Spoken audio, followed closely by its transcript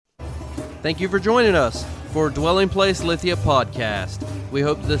Thank you for joining us for Dwelling Place Lithia podcast. We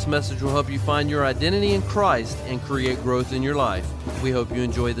hope this message will help you find your identity in Christ and create growth in your life. We hope you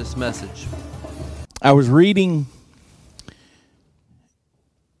enjoy this message. I was reading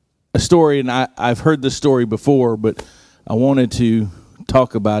a story, and I've heard this story before, but I wanted to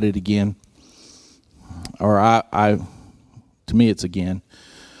talk about it again. Or to me, it's again.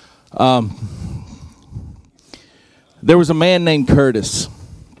 There was a man named Curtis.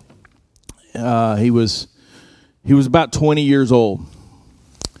 He was about 20 years old,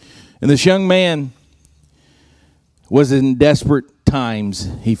 and this young man was in desperate times.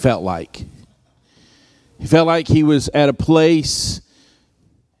 He felt like he was at a place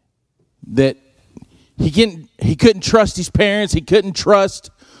that he couldn't trust his parents. He couldn't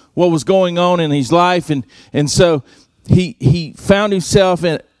trust what was going on in his life, and so he found himself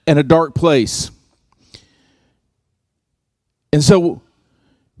in a dark place. And so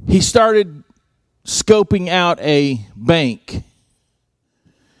he started scoping out a bank.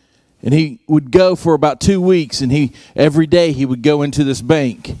 And he would go for about 2 weeks, and every day he would go into this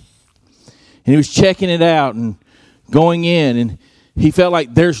bank. And he was checking it out and going in, and he felt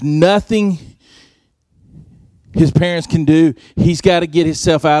like there's nothing his parents can do. He's got to get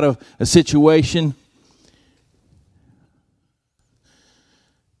himself out of a situation.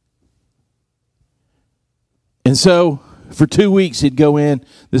 And so for 2 weeks he'd go in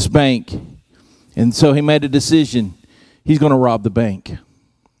this bank. And so he made a decision. He's going to rob the bank.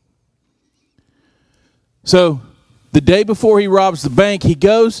 So the day before he robs the bank, he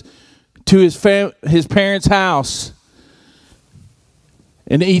goes to his parents' house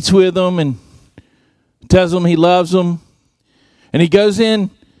and eats with them and tells them he loves them. And he goes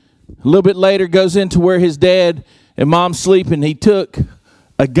in, a little bit later, goes into where his dad and mom's sleeping. He took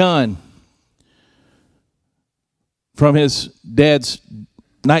a gun from his dad's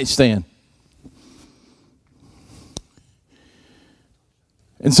nightstand.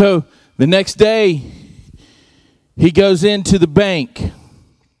 And so the next day, he goes into the bank,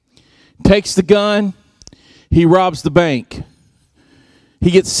 takes the gun, he robs the bank.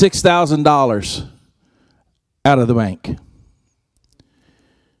 He gets $6,000 out of the bank.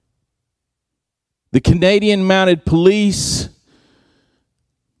 The Canadian Mounted Police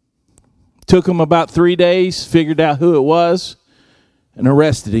took him about 3 days, figured out who it was, and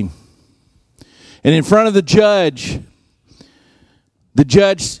arrested him. And in front of the judge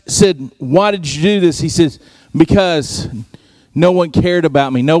said, "Why did you do this?" He says, "Because no one cared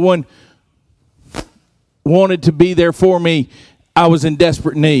about me. No one wanted to be there for me. I was in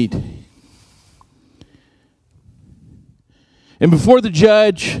desperate need." And before the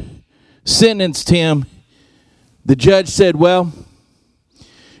judge sentenced him, the judge said, "Well,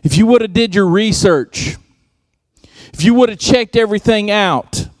 if you would have did your research, if you would have checked everything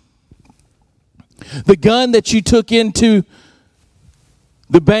out, the gun that you took into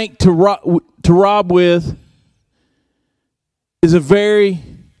the bank to rob with is a very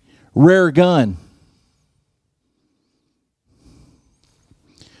rare gun.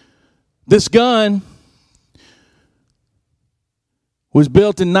 This gun was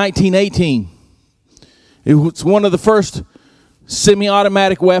built in 1918. It was one of the first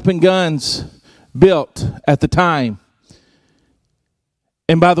semi-automatic weapon guns built at the time.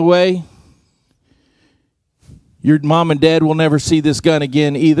 And by the way, your mom and dad will never see this gun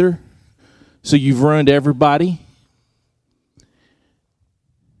again either. So you've ruined everybody.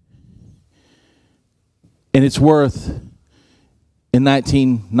 And it's worth, in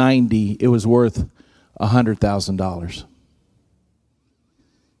 1990, it was worth $100,000.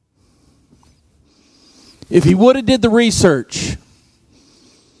 If he would have did the research,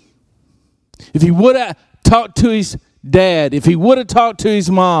 if he would have talked to his dad, if he would have talked to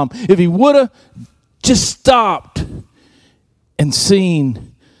his mom, if he would have just stopped and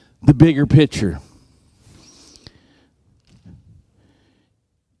seen the bigger picture.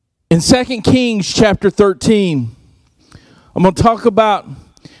 In 2 Kings chapter 13, I'm going to talk about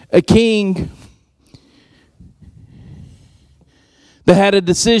a king that had a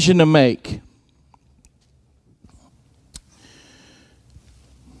decision to make.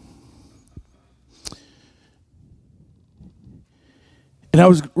 And I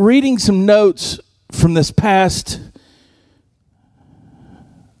was reading some notes from this past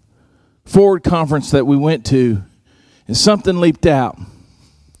Forward conference that we went to, and something leaped out.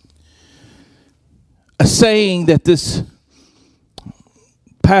 A saying that this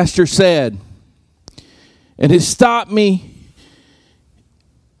pastor said, and it stopped me,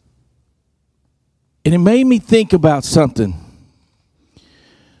 and it made me think about something.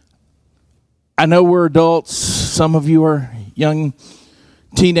 I know we're adults. Some of you are young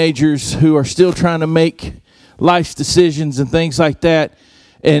teenagers who are still trying to make life's decisions and things like that.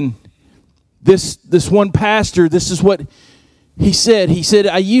 And this one pastor, this is what he said. He said,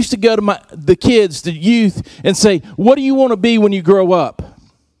 I used to go to the kids, the youth, and say, what do you want to be when you grow up?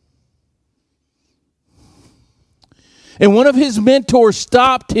 And one of his mentors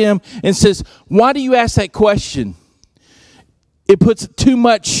stopped him and says, why do you ask that question? It puts too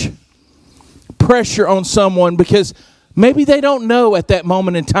much pressure on someone because maybe they don't know at that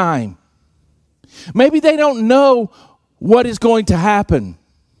moment in time. Maybe they don't know what is going to happen.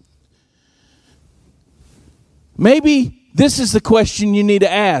 Maybe this is the question you need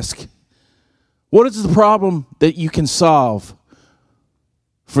to ask. What is the problem that you can solve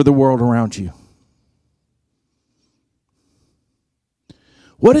for the world around you?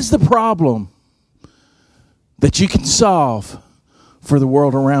 What is the problem that you can solve for the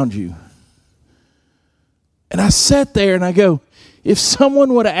world around you? And I sat there and I go, if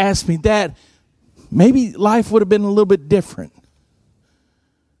someone would have asked me that, maybe life would have been a little bit different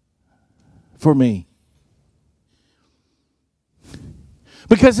for me.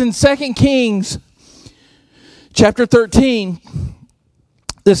 Because in 2 Kings chapter 13,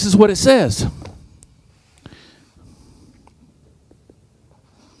 this is what it says.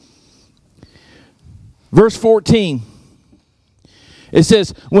 Verse 14, it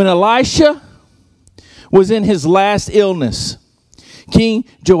says, when Elisha was in his last illness, King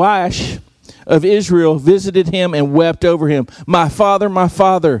Joash of Israel visited him and wept over him. My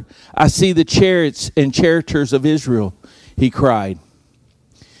father, I see the chariots and charioteers of Israel, he cried.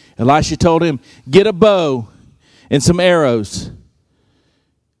 Elisha told him, get a bow and some arrows.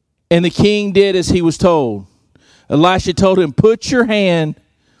 And the king did as he was told. Elisha told him, put your hand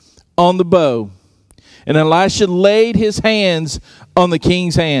on the bow. And Elisha laid his hands on the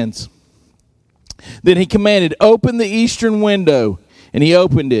king's hands. Then he commanded, open the eastern window. And he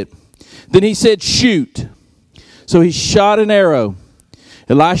opened it. Then he said, shoot. So he shot an arrow.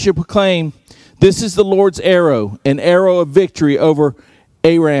 Elisha proclaimed, this is the Lord's arrow, an arrow of victory over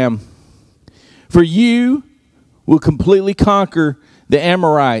Aram. For you will completely conquer the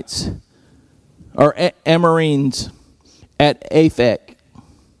Amorites, or Amorenes, at Aphek.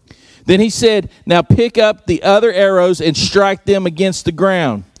 Then he said, now pick up the other arrows and strike them against the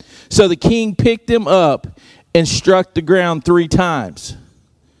ground. So the king picked them up and struck the ground 3 times.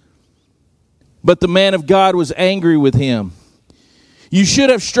 But the man of God was angry with him. You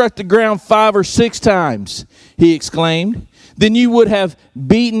should have struck the ground 5 or 6 times, he exclaimed. Then you would have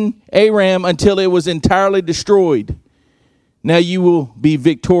beaten Aram until it was entirely destroyed. Now you will be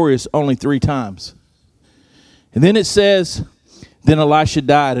victorious only 3 times. And then it says, then Elisha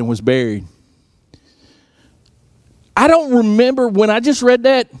died and was buried. I don't remember when I just read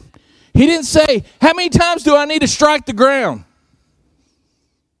that. He didn't say, how many times do I need to strike the ground?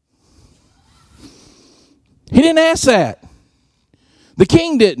 He didn't ask that. The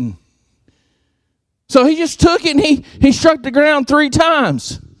king didn't. So he just took it and he struck the ground 3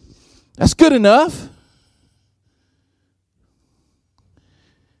 times. That's good enough.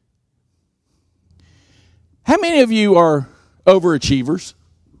 How many of you are overachievers?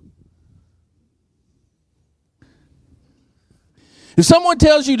 If someone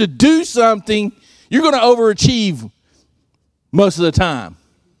tells you to do something, you're going to overachieve most of the time.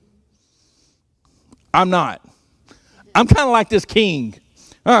 I'm not. I'm kind of like this king.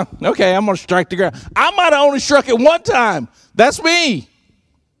 Okay, I'm going to strike the ground. I might have only struck it 1 time. That's me.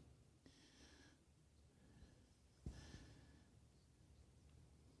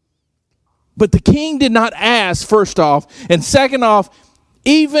 But the king did not ask, first off. And second off,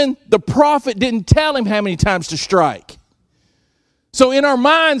 even the prophet didn't tell him how many times to strike. So in our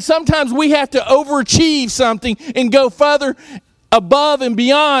minds, sometimes we have to overachieve something and go further above and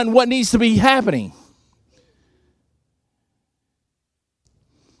beyond what needs to be happening.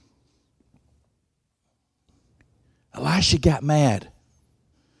 Elisha got mad.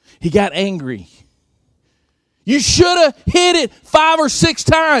 He got angry. You should have hit it 5 or 6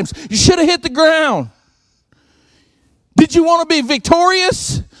 times. You should have hit the ground. Did you want to be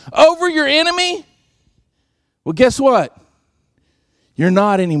victorious over your enemy? Well, guess what? You're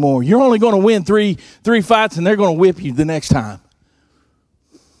not anymore. You're only going to win three fights, and they're going to whip you the next time.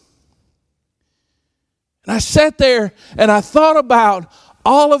 And I sat there, and I thought about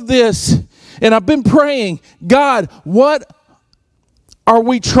all of this, and I've been praying, God, what are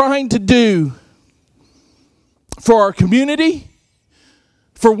we trying to do for our community?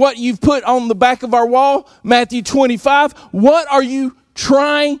 For what you've put on the back of our wall, Matthew 25, what are you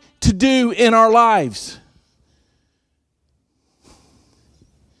trying to do in our lives?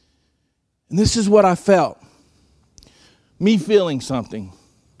 And this is what I felt. Me feeling something.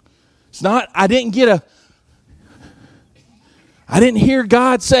 It's not, I didn't hear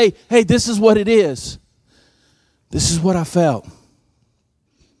God say, hey, this is what it is. This is what I felt.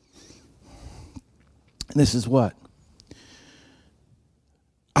 And this is what?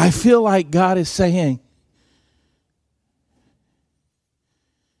 I feel like God is saying,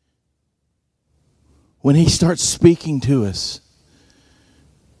 when He starts speaking to us,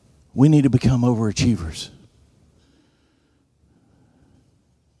 we need to become overachievers.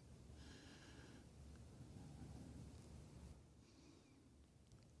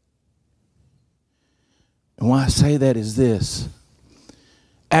 And why I say that is this.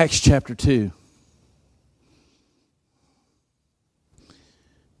 Acts chapter 2.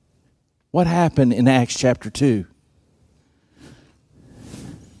 What happened in Acts chapter 2?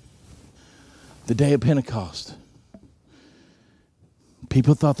 The day of Pentecost.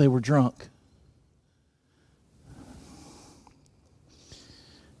 People thought they were drunk.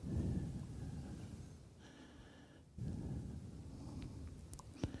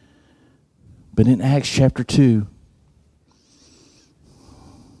 But in Acts chapter 2,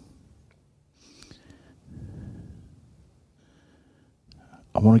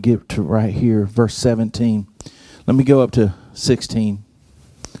 I want to get to right here, verse 17. Let me go up to 16.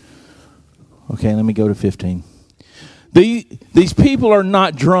 Okay, let me go to 15. These people are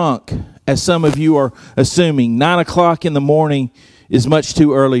not drunk, as some of you are assuming. 9 o'clock in the morning is much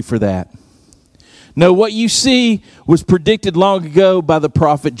too early for that. No, what you see was predicted long ago by the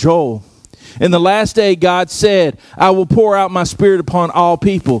prophet Joel. In the last day, God said, I will pour out my spirit upon all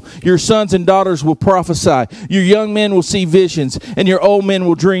people. Your sons and daughters will prophesy. Your young men will see visions, and your old men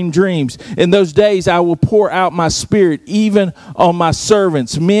will dream dreams. In those days, I will pour out my spirit even on my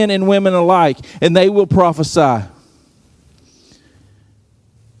servants, men and women alike, and they will prophesy.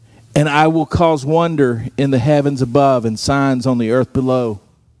 And I will cause wonder in the heavens above and signs on the earth below.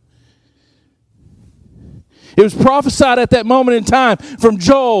 It was prophesied at that moment in time, from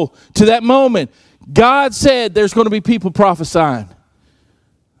Joel to that moment. God said there's going to be people prophesying.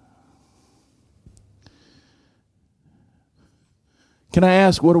 Can I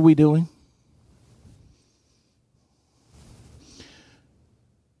ask, what are we doing?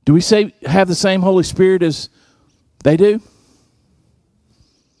 Do we have the same Holy Spirit as they do?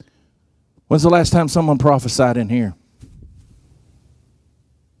 When's the last time someone prophesied in here?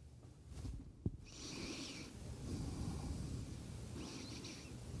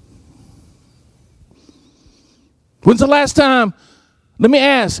 When's the last time, let me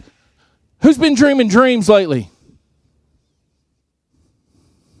ask, who's been dreaming dreams lately?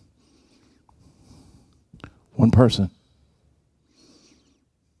 One person.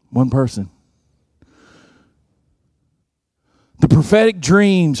 One person. The prophetic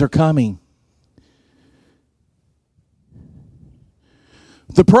dreams are coming.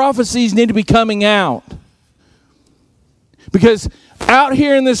 The prophecies need to be coming out. Because out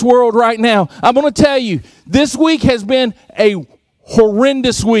here in this world right now, I'm going to tell you, this week has been a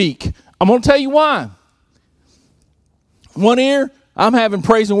horrendous week. I'm going to tell you why. One ear, I'm having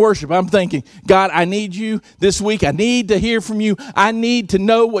praise and worship. I'm thinking, God, I need you this week. I need to hear from you. I need to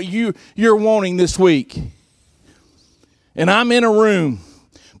know what you're wanting this week. And I'm in a room,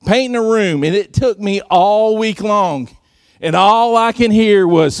 painting a room, and it took me all week long. And all I can hear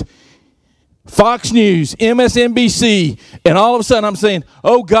was Fox News, MSNBC, and all of a sudden I'm saying,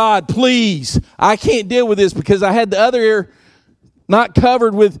 oh God, please, I can't deal with this, because I had the other ear not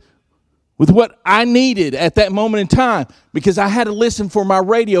covered with what I needed at that moment in time, because I had to listen for my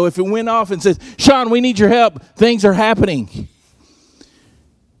radio. If it went off and says, Sean, we need your help, things are happening.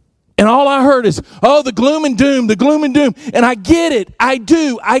 And all I heard is, oh, the gloom and doom, the gloom and doom. And I get it. I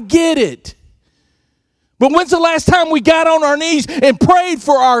do. I get it. But when's the last time we got on our knees and prayed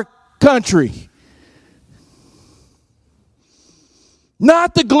for our country?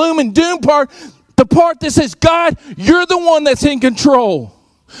 Not the gloom and doom part, the part that says, God, you're the one that's in control.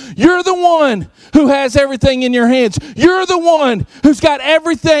 You're the one who has everything in your hands. You're the one who's got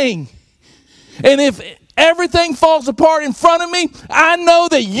everything. And if everything falls apart in front of me, I know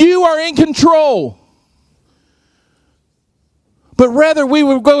that you are in control. But rather we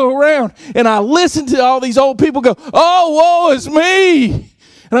would go around and I listen to all these old people go, oh, woe is me.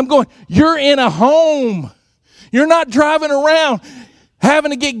 And I'm going, you're in a home. You're not driving around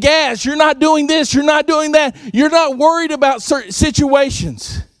having to get gas. You're not doing this. You're not doing that. You're not worried about certain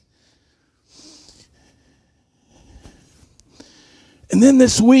situations. And then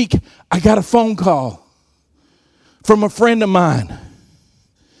this week, I got a phone call from a friend of mine.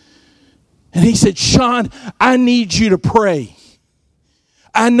 And he said, Sean, I need you to pray.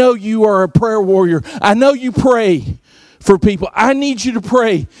 I know you are a prayer warrior. I know you pray for people. I need you to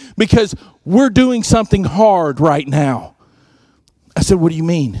pray because we're doing something hard right now. I said, what do you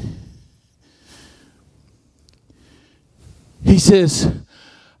mean? He says,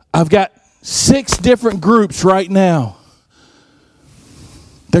 I've got 6 different groups right now.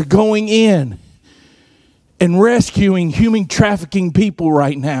 They're going in and rescuing human trafficking people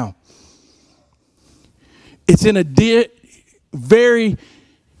right now. It's in a very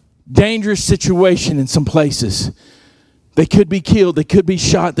dangerous situation in some places. They could be killed. They could be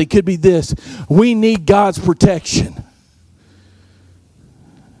shot. They could be this. We need God's protection.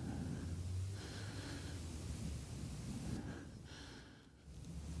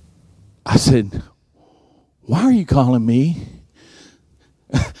 I said, why are you calling me?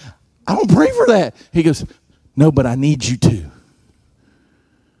 I don't pray for that. He goes, no, but I need you to.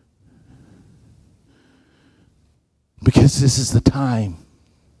 Because this is the time.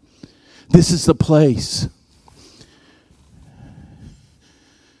 This is the place.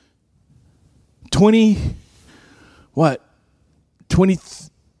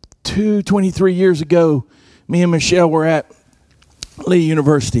 23 years ago, me and Michelle were at Lee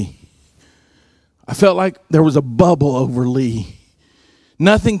University. I felt like there was a bubble over Lee.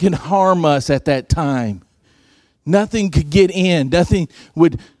 Nothing can harm us at that time. Nothing could get in. Nothing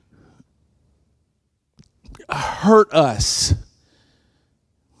would hurt us.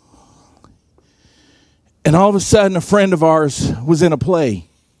 And all of a sudden, a friend of ours was in a play.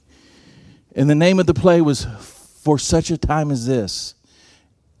 And the name of the play was For Such a Time as This.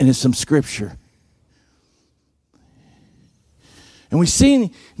 And it's some scripture. And we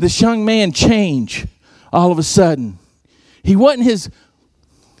seen this young man change all of a sudden. He wasn't his,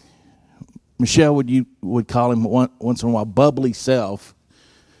 Michelle would call him once in a while, bubbly self.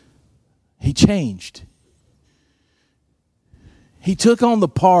 He changed. He took on the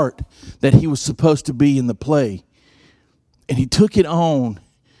part that he was supposed to be in the play. And he took it on.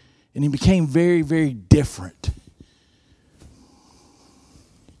 And he became very, very different.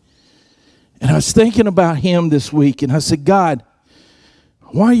 And I was thinking about him this week. And I said, God,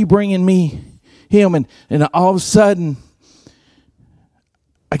 why are you bringing him? And all of a sudden,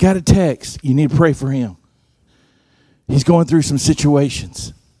 I got a text. You need to pray for him. He's going through some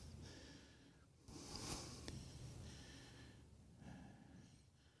situations.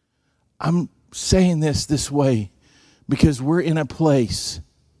 I'm saying this way because we're in a place.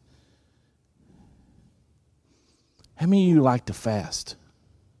 How many of you like to fast?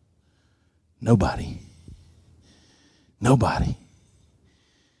 Nobody.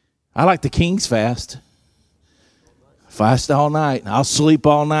 I like the King's fast. Fast all night. I'll sleep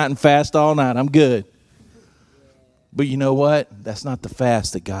all night and fast all night. I'm good. But you know what? That's not the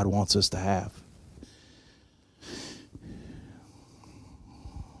fast that God wants us to have.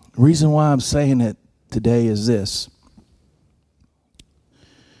 The reason why I'm saying it today is this.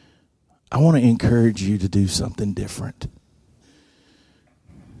 I want to encourage you to do something different.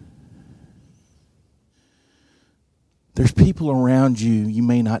 There's people around you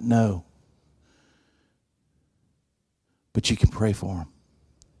may not know, but you can pray for them.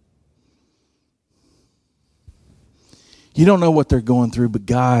 You don't know what they're going through, but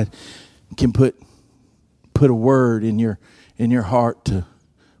God can put a word in your heart to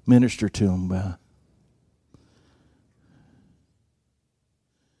minister to them.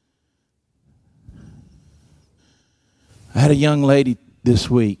 I had a young lady this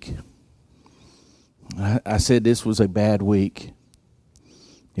week. I said this was a bad week.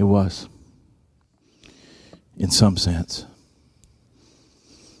 It was. In some sense.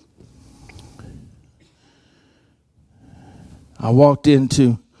 I walked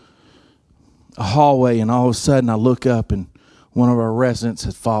into a hallway and all of a sudden I look up and one of our residents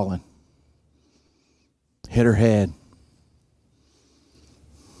had fallen. Hit her head.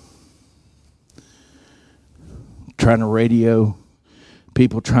 Trying to radio,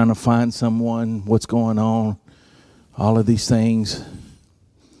 people trying to find someone, what's going on, all of these things.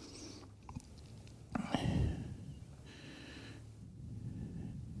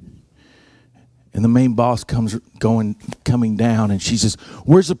 And the main boss coming down, and she says,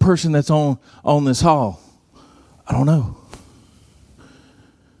 "Where's the person that's on this hall?" I don't know.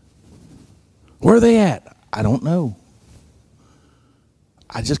 Where are they at? I don't know.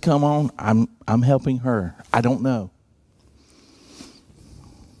 I just come on. I'm helping her. I don't know.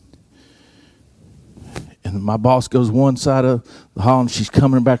 And my boss goes one side of the hall, and she's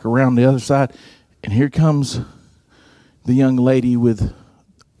coming back around the other side, and here comes the young lady with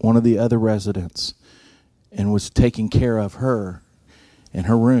one of the other residents, and was taking care of her in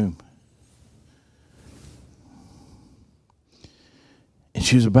her room. And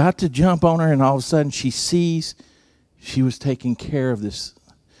she was about to jump on her, and all of a sudden she sees she was taking care of this.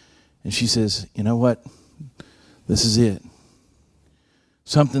 And she says, you know what? This is it.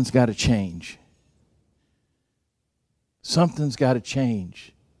 Something's got to change. Something's got to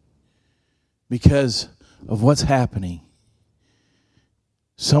change because of what's happening.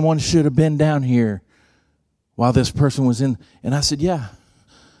 Someone should have been down here while this person was in. And I said, yeah.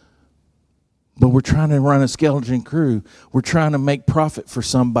 But we're trying to run a skeleton crew. We're trying to make profit for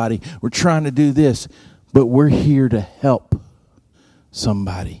somebody. We're trying to do this. But we're here to help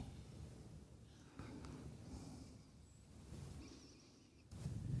somebody.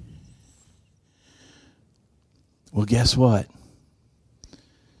 Well, guess what?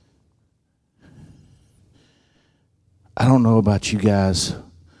 I don't know about you guys,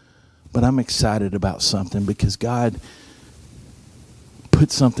 but I'm excited about something because God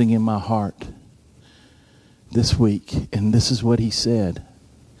put something in my heart this week, and this is what He said.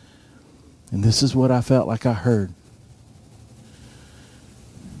 And this is what I felt like I heard.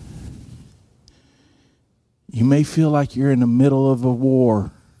 You may feel like you're in the middle of a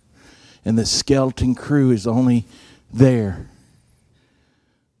war and the skeleton crew is only there,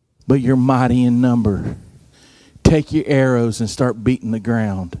 but you're mighty in number. Take your arrows and start beating the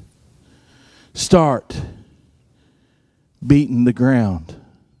ground. Start beating the ground.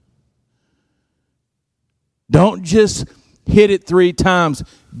 Don't just hit it 3 times.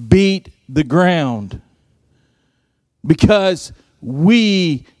 Beat the ground. Because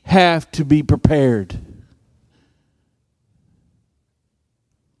we have to be prepared.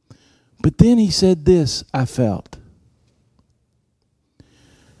 But then he said this, I felt.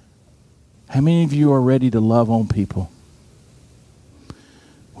 How many of you are ready to love on people?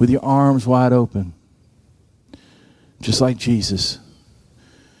 With your arms wide open. Just like Jesus.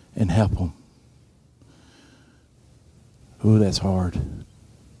 And help them. Ooh, that's hard.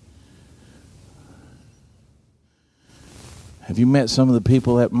 Have you met some of the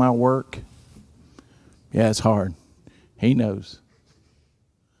people at my work? Yeah, it's hard. He knows.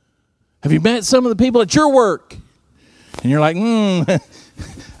 Have you met some of the people at your work? And you're like, I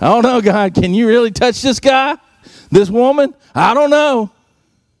don't know, God. Can you really touch this guy? This woman? I don't know.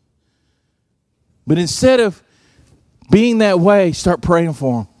 But instead of being that way, start praying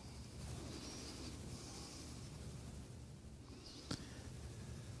for them.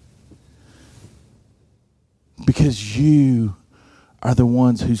 Because you are the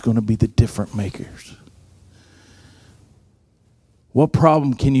ones who's going to be the difference makers. What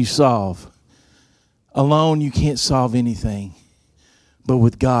problem can you solve? Alone, you can't solve anything. But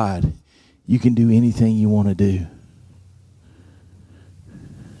with God, you can do anything you want to do.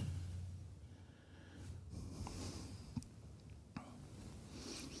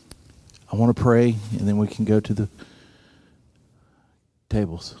 I want to pray, and then we can go to the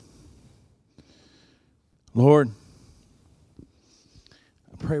tables. Lord,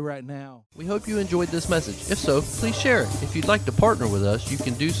 I pray right now. We hope you enjoyed this message. If so, please share it. If you'd like to partner with us, you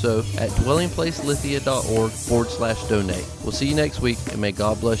can do so at dwellingplacelithia.org/donate. We'll see you next week, and may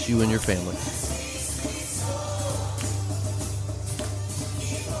God bless you and your family.